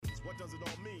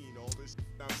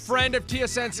Friend of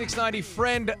TSN 690,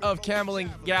 friend of Campbell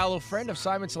and Gallo, friend of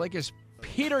Simon Salakis,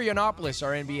 Peter Yannopoulos,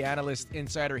 our NBA analyst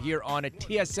insider here on a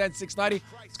TSN 690.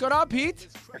 What's going on, Pete?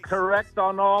 Correct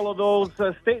on all of those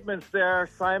statements there,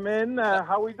 Simon.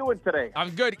 How are we doing today?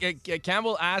 I'm good.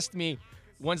 Campbell asked me,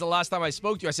 when's the last time I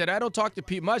spoke to you? I said, I don't talk to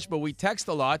Pete much, but we text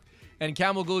a lot. And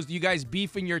Campbell goes, do you guys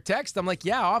beef in your text? I'm like,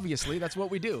 yeah, obviously. That's what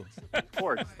we do. Of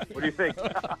course. What do you think?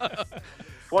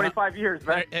 25 years,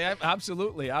 man.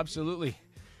 Absolutely.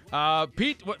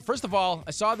 Pete, first of all,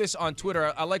 I saw this on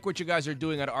Twitter. I like what you guys are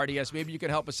doing at RDS. Maybe you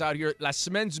can help us out here. La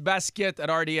Semaine du Basket at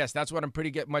RDS. That's what I'm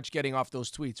pretty much getting off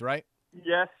those tweets, right?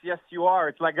 Yes, you are.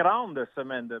 It's La Grande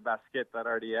Semaine de Basket at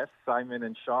RDS, Simon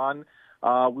and Sean.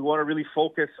 We want to really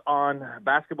focus on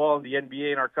basketball and the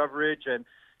NBA in our coverage and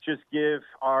just give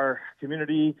our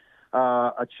community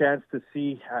a chance to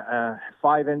see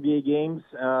 5 NBA games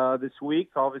this week.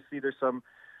 Obviously, there's some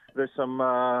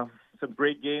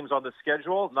great games on the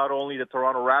schedule. Not only the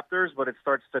Toronto Raptors, but it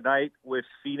starts tonight with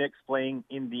Phoenix playing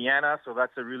Indiana, so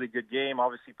that's a really good game.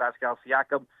 Obviously, Pascal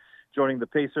Siakam joining the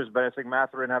Pacers, Bennett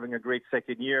Mathurin having a great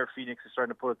second year. Phoenix is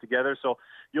starting to put it together. So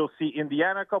you'll see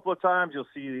Indiana a couple of times. You'll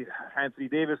see Anthony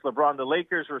Davis, LeBron, the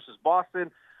Lakers versus Boston.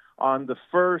 On the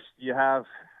first, you have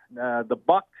the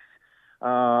Bucks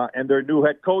and their new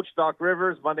head coach, Doc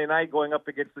Rivers, Monday night going up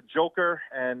against the Joker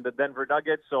and the Denver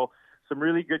Nuggets. So some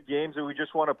really good games, and we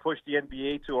just want to push the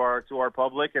NBA to our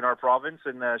public in our province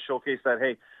and showcase that,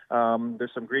 hey,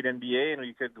 there's some great NBA, and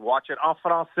you could watch it en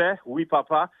français, oui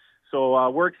papa. So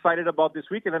we're excited about this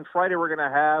week. And then Friday we're going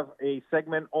to have a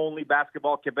segment only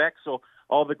Basketball Quebec. So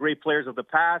all the great players of the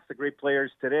past, the great players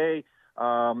today,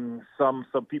 some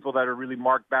people that are really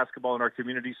marked basketball in our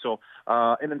community. So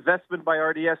an investment by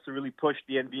RDS to really push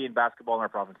the NBA and basketball in our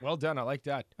province. Well done. I like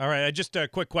that. All right. Just a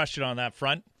quick question on that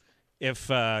front. If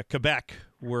Quebec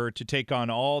were to take on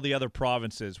all the other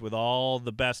provinces with all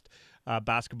the best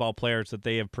basketball players that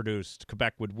they have produced,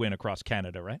 Quebec would win across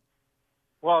Canada, right?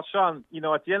 Well, Sean,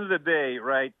 at the end of the day,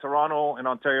 right, Toronto and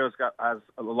Ontario has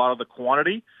a lot of the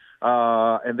quantity,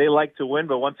 and they like to win.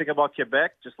 But one thing about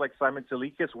Quebec, just like Simon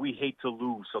Salakis, we hate to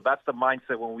lose. So that's the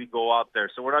mindset when we go out there.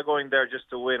 So we're not going there just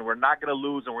to win. We're not going to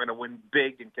lose, and we're going to win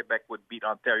big, and Quebec would beat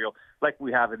Ontario like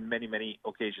we have in many, many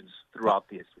occasions throughout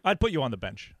the history. I'd put you on the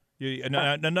bench.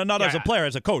 Not as a player,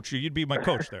 as a coach. You'd be my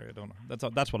coach there. I don't know.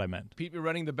 That's what I meant. Pete, you're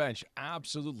running the bench.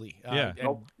 Absolutely. Yeah.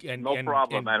 No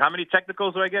problem, man. How many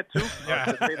technicals do I get? 2?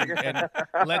 And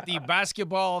let the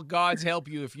basketball gods help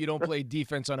you if you don't play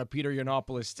defense on a Peter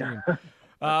Yannopoulos team.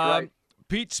 Right.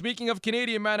 Pete, speaking of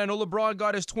Canadian, man, I know LeBron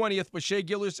got his 20th, but Shai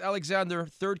Gilgeous-Alexander,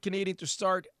 third Canadian to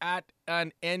start at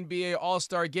an NBA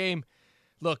All-Star game.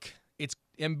 Look, it's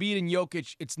Embiid and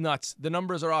Jokic, it's nuts. The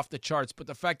numbers are off the charts, but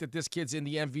the fact that this kid's in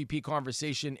the MVP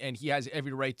conversation and he has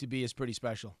every right to be is pretty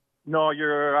special. No,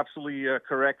 you're absolutely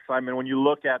correct, Simon. When you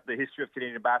look at the history of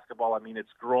Canadian basketball, I mean,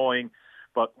 it's growing,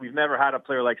 but we've never had a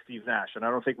player like Steve Nash, and I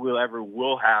don't think we'll ever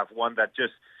will have one that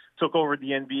just took over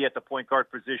the NBA at the point guard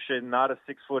position, not a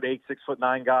 6'8",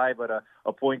 6'9" guy, but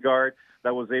a point guard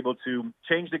that was able to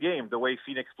change the game the way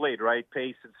Phoenix played, right?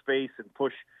 Pace and space and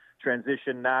push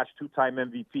transition. Nash, 2-time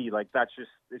MVP. Like, that's just,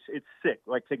 it's sick.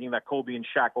 Like thinking that Kobe and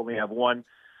Shaq only have one.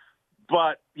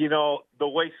 But, the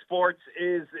way sports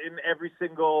is in every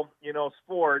single,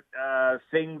 sport,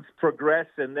 things progress.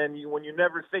 And then when you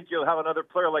never think you'll have another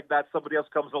player like that, somebody else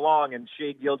comes along. And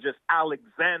Shai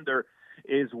Gilgeous-Alexander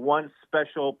is one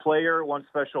special player, one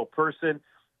special person.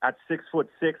 At 6'6"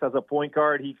 as a point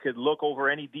guard, he could look over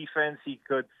any defense. He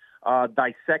could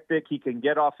dissect it. He can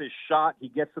get off his shot. He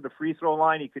gets to the free throw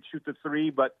line. He could shoot the three.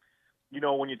 But,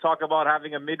 when you talk about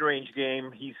having a mid-range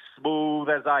game, he's smooth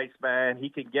as ice, man. He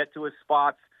can get to his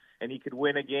spots, and he could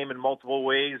win a game in multiple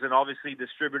ways, and obviously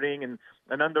distributing and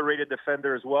an underrated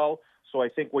defender as well. So I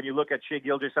think when you look at Shai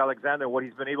Gilgeous-Alexander, what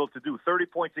he's been able to do, 30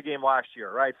 points a game last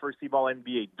year, right? First team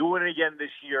All-NBA. Doing it again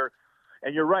this year.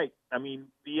 And you're right. I mean,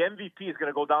 the MVP is going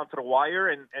to go down to the wire,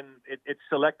 and it's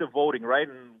selective voting, right?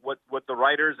 And what the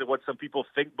writers and what some people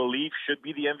believe should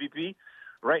be the MVP.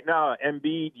 Right now,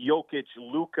 Embiid, Jokic,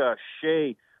 Luka,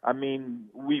 Shai, I mean,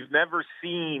 we've never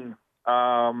seen,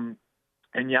 and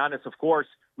Giannis, of course,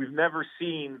 we've never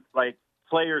seen, like,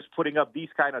 players putting up these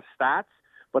kind of stats,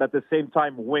 but at the same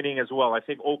time winning as well. I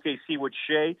think OKC with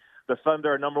Shai, the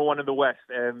Thunder are number 1 in the West,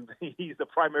 and he's the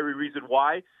primary reason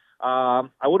why. I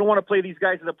wouldn't want to play these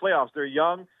guys in the playoffs. They're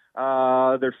young.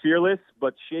 They're fearless.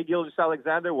 But Shai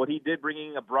Gilgeous-Alexander, what he did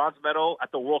bringing a bronze medal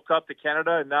at the World Cup to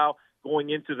Canada and now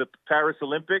going into the Paris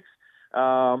Olympics,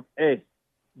 hey,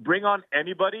 bring on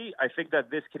anybody. I think that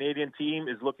this Canadian team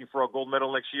is looking for a gold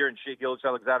medal next year, and Shai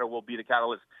Gilgeous-Alexander will be the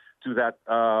catalyst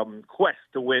quest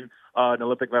to win an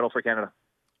Olympic medal for Canada.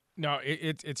 No,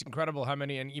 it's incredible how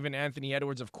many, and even Anthony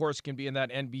Edwards, of course, can be in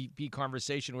that MVP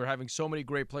conversation. We're having so many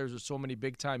great players with so many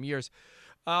big-time years.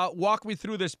 Walk me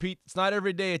through this, Pete. It's not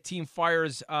every day a team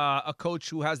fires a coach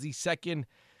who has the second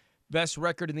best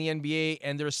record in the NBA,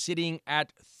 and they're sitting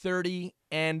at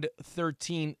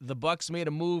 30-13. The Bucks made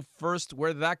a move first.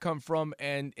 Where did that come from?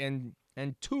 And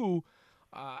two,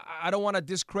 I don't want to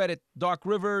discredit Doc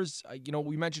Rivers.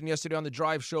 We mentioned yesterday on the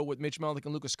Drive show with Mitch Melnick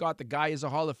and Lucas Scott, the guy is a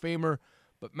Hall of Famer.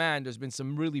 But, man, there's been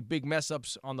some really big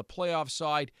mess-ups on the playoff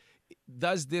side.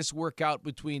 Does this work out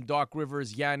between Doc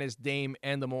Rivers, Giannis, Dame,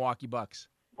 and the Milwaukee Bucks?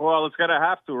 Well, it's going to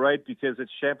have to, right, because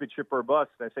it's championship or bust.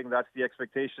 I think that's the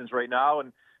expectations right now.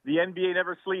 And the NBA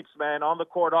never sleeps, man. On the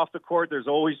court, off the court, there's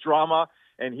always drama.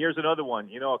 And here's another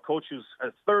one. A coach who's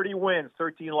 30 wins,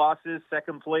 13 losses,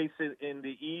 second place in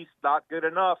the East, not good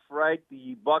enough, right?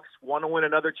 The Bucks want to win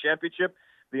another championship.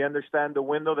 They understand the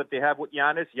window that they have with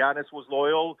Giannis. Giannis was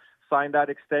loyal, signed that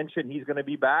extension. He's going to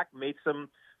be back. Made some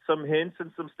hints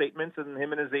and some statements, and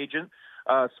him and his agent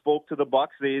spoke to the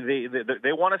Bucks. They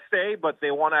want to stay, but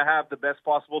they want to have the best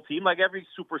possible team, like every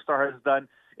superstar has done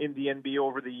in the NBA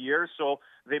over the years. So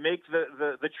they make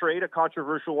the trade, a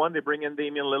controversial one. They bring in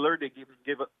Damian Lillard. They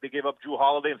give up Jrue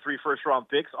Holiday and 3 first-round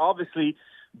picks. Obviously,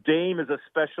 Dame is a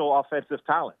special offensive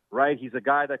talent, right? He's a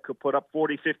guy that could put up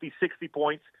 40, 50, 60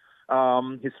 points.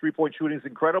 His three-point shooting is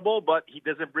incredible, but he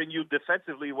doesn't bring you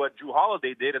defensively what Jrue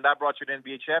Holiday did, and that brought you an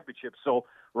NBA championship. So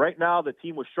right now the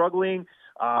team was struggling.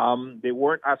 They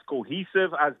weren't as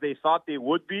cohesive as they thought they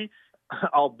would be,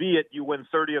 albeit you win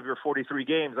 30 of your 43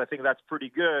 games. I think that's pretty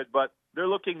good, but they're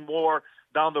looking more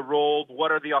down the road.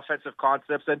 What are the offensive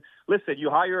concepts? And listen, you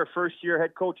hire a first-year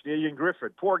head coach, Adrian Griffin.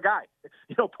 Poor guy.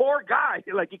 Poor guy.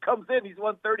 Like, he comes in, he's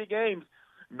won 30 games.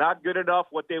 Not good enough,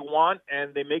 what they want,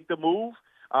 and they make the move.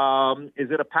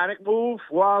 Is it a panic move?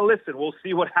 Well, listen, we'll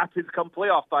see what happens come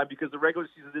playoff time, because the regular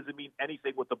season doesn't mean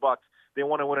anything with the Bucks. They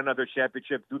want to win another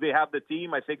championship. Do they have the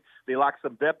team? I think they lack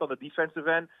some depth on the defensive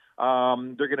end.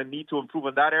 They're going to need to improve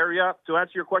in that area. To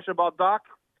answer your question about Doc,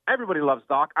 everybody loves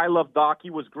Doc. I love Doc. He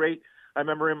was great. I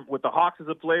remember him with the Hawks as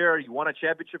a player. He won a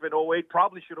championship in 2008.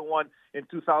 Probably should have won in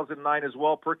 2009 as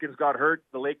well. Perkins got hurt.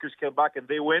 The Lakers came back and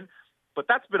they win. But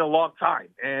that's been a long time.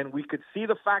 And we could see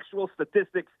the factual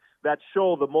statistics that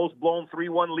show the most blown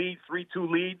 3-1 leads, 3-2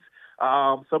 leads.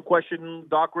 Some question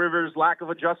Doc Rivers' lack of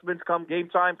adjustments come game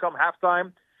time, come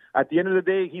halftime. At the end of the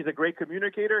day, he's a great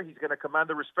communicator. He's going to command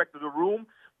the respect of the room.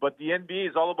 But the NBA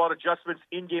is all about adjustments,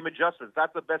 in-game adjustments.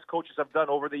 That's the best coaches have done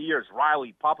over the years.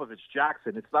 Riley, Popovich,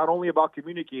 Jackson. It's not only about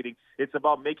communicating. It's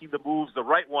about making the moves, the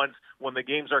right ones, when the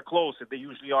games are close, and they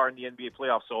usually are in the NBA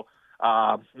playoffs. So,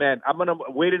 man, I'm going to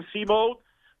wait and see mode.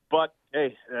 But,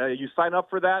 hey, you sign up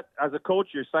for that as a coach,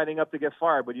 you're signing up to get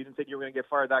fired, but you didn't think you were going to get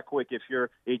fired that quick if you're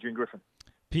Adrian Griffin.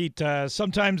 Pete,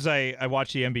 sometimes I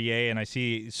watch the NBA and I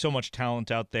see so much talent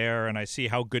out there, and I see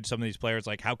how good some of these players,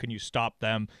 like, how can you stop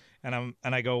them? And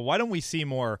I go, why don't we see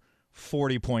more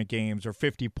 40-point games or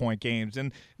 50-point games?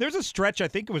 And there's a stretch, I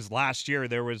think it was last year,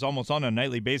 there was almost on a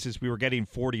nightly basis we were getting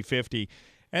 40, 50.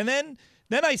 And then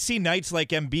I see nights like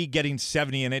Embiid getting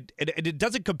 70, and it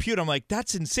doesn't compute. I'm like,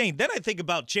 that's insane. Then I think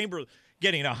about Chamberlain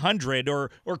getting 100 or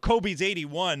Kobe's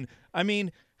 81. I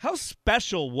mean, how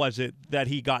special was it that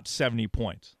he got 70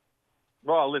 points?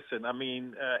 Well, listen, I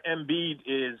mean, Embiid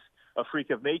is a freak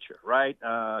of nature, right?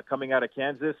 Coming out of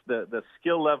Kansas, the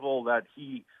skill level that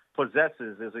he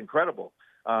possesses is incredible.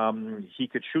 He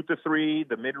could shoot the three,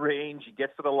 the mid-range, he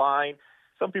gets to the line.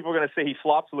 Some people are going to say he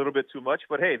flops a little bit too much,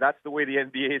 but hey, that's the way the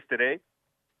NBA is today.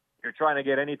 You're trying to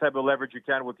get any type of leverage you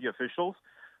can with the officials.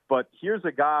 But here's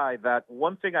a guy that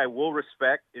one thing I will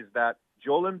respect is that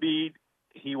Joel Embiid,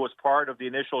 he was part of the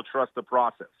initial trust the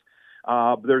process.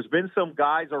 There's been some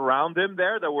guys around him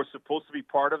there that were supposed to be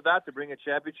part of that to bring a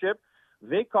championship.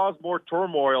 They caused more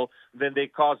turmoil than they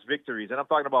caused victories. And I'm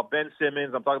talking about Ben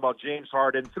Simmons. I'm talking about James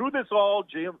Harden. Through this all,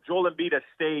 Joel Embiid has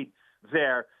stayed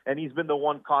there, and he's been the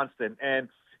one constant. And,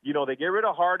 they get rid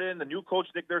of Harden. The new coach,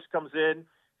 Nick Nurse, comes in.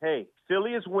 Hey,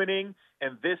 Philly is winning,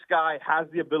 and this guy has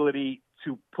the ability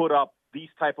to put up these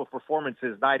type of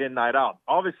performances night in, night out.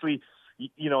 Obviously,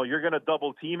 you're going to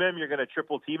double team him. You're going to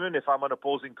triple team him if I'm an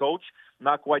opposing coach.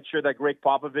 Not quite sure that Greg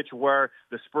Popovich, where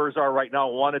the Spurs are right now,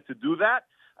 wanted to do that.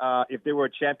 If they were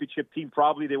a championship team,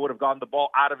 probably they would have gotten the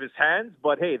ball out of his hands.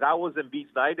 But, hey, that was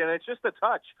Embiid's night, and it's just a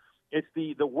touch. It's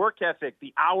the work ethic,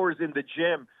 the hours in the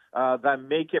gym that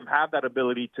make him have that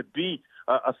ability to be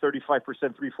a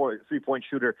 35% three-point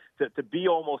shooter to be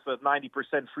almost a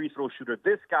 90% free throw shooter.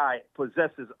 This guy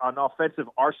possesses an offensive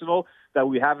arsenal that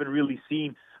we haven't really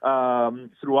seen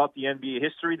throughout the NBA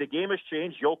history. The game has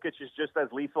changed. Jokic is just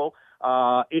as lethal.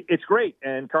 It's great.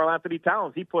 And Karl Anthony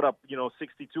Towns, he put up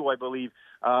 62, I believe,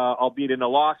 albeit in a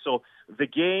loss. So the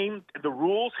game, the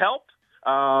rules help.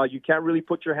 You can't really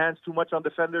put your hands too much on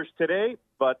defenders today,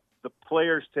 but the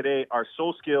players today are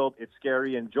so skilled, it's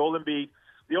scary. And Joel Embiid,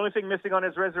 the only thing missing on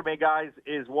his resume, guys,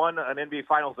 is one, an NBA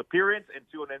Finals appearance, and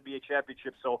two, an NBA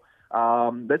championship. So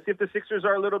let's see if the Sixers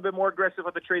are a little bit more aggressive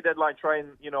at the trade deadline, try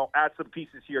and, add some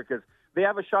pieces here, because they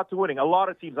have a shot to winning. A lot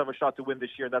of teams have a shot to win this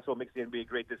year, and that's what makes the NBA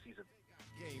great this season.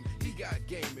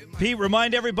 Pete,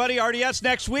 remind everybody, RDS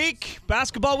next week,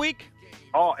 basketball week.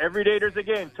 Oh, every day there's a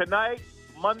game. Tonight,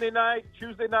 Monday night,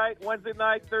 Tuesday night, Wednesday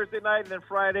night, Thursday night, and then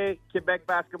Friday, Quebec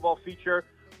basketball feature.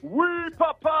 Oui,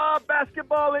 papa,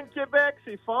 basketball in Quebec,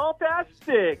 c'est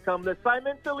fantastique. Comme le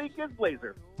Simon Talikas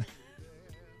Blazer.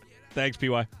 Thanks,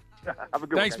 PY. Have a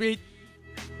good Thanks, one, Pete.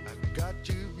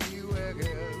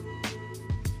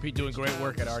 Pete doing great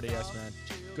work at RDS, man.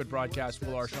 Good broadcast.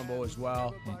 Will Archambault as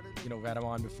well. We've had him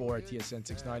on before at TSN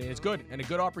 690. It's good, and a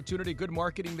good opportunity, good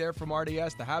marketing there from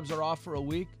RDS. The Habs are off for a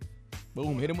week.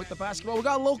 Boom, hit him with the basketball. We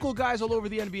got local guys all over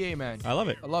the NBA, man. I love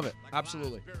it. I love it.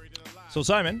 Absolutely. So,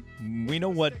 Simon, we know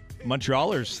what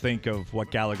Montrealers think of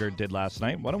what Gallagher did last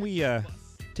night. Why don't we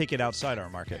take it outside our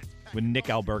market with Nick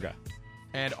Alberga?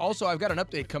 And also, I've got an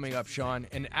update coming up, Sean,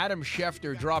 and Adam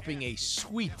Schefter dropping a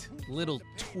sweet little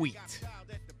tweet.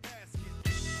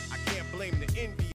 I can't blame the NBA.